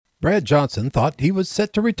Brad Johnson thought he was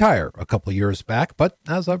set to retire a couple years back, but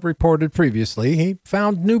as I've reported previously, he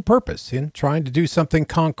found new purpose in trying to do something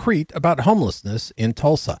concrete about homelessness in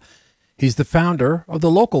Tulsa. He's the founder of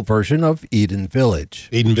the local version of Eden Village.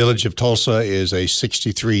 Eden Village of Tulsa is a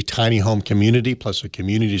 63 tiny home community plus a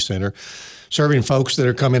community center serving folks that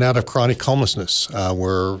are coming out of chronic homelessness.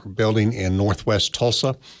 We're building in northwest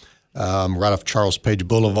Tulsa, right off Charles Page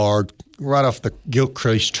Boulevard, right off the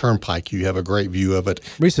Gilchrist Turnpike. You have a great view of it.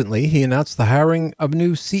 Recently, he announced the hiring of a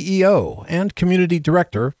new CEO and community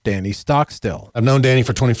director, Danny Stockstill. I've known Danny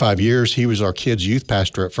for 25 years. He was our kids' youth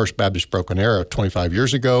pastor at First Baptist Broken Arrow 25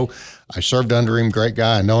 years ago. I served under him. Great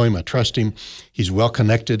guy. I know him. I trust him. He's well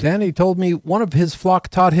connected. Danny told me one of his flock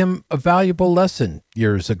taught him a valuable lesson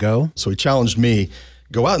years ago. So he challenged me,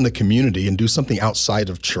 go out in the community and do something outside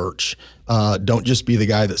of church. Don't just be the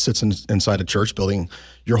guy that sits inside a church building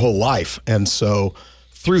your whole life. And so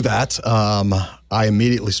through that, I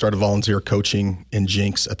immediately started volunteer coaching in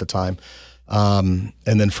Jinx at the time. And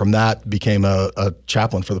then from that became a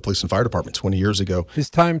chaplain for the police and fire department 20 years ago. His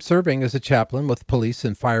time serving as a chaplain with police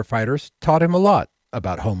and firefighters taught him a lot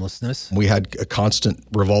about homelessness. We had a constant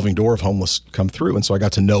revolving door of homeless come through. And so I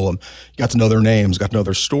got to know them, got to know their names, got to know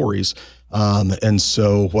their stories. And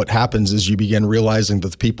so what happens is you begin realizing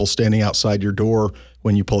that the people standing outside your door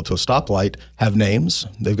when you pull up to a stoplight have names.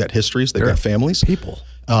 They've got histories. They've got families. People.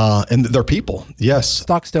 And they're people. Yes.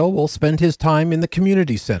 Stockstill will spend his time in the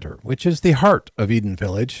community center, which is the heart of Eden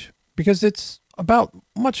Village, because it's about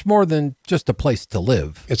much more than just a place to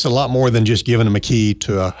live. It's a lot more than just giving them a key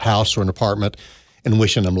to a house or an apartment and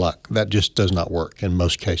wishing them luck. That just does not work in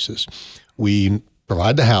most cases. We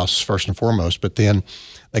provide the house first and foremost, but then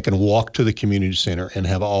they can walk to the community center and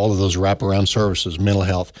have all of those wraparound services: mental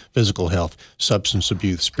health, physical health, substance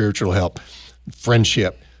abuse, spiritual help,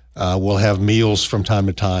 friendship. We'll have meals from time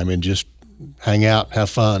to time and just hang out,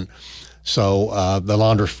 have fun. So the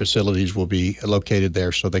laundry facilities will be located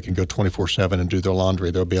there so they can go 24/7 and do their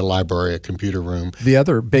laundry. There'll be a library, a computer room. The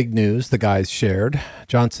other big news the guys shared,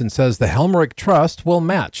 Johnson says the Helmerich Trust will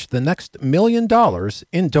match the next $1 million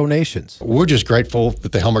in donations. We're just grateful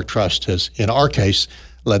that the Helmerich Trust has, in our case,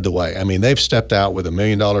 led the way. I mean, they've stepped out with $1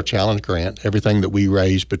 million challenge grant. Everything that we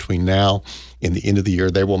raise between now and the end of the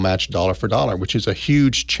year, they will match dollar for dollar, which is a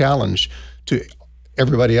huge challenge to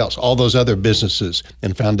everybody else, all those other businesses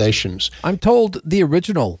and foundations. I'm told the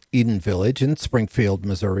original Eden Village in Springfield,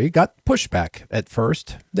 Missouri, got pushback at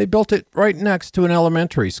first. They built it right next to an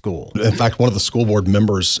elementary school. In fact, one of the school board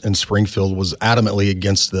members in Springfield was adamantly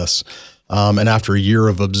against this. And after a year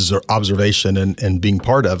of observation and being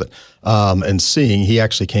part of it and seeing, he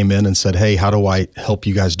actually came in and said, hey, how do I help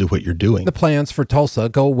you guys do what you're doing? The plans for Tulsa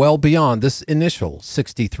go well beyond this initial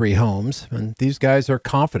 63 homes. And these guys are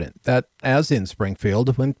confident that, as in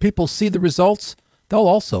Springfield, when people see the results, they'll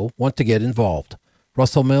also want to get involved.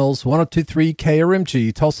 Russell Mills, 102.3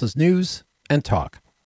 KRMG, Tulsa's News and Talk.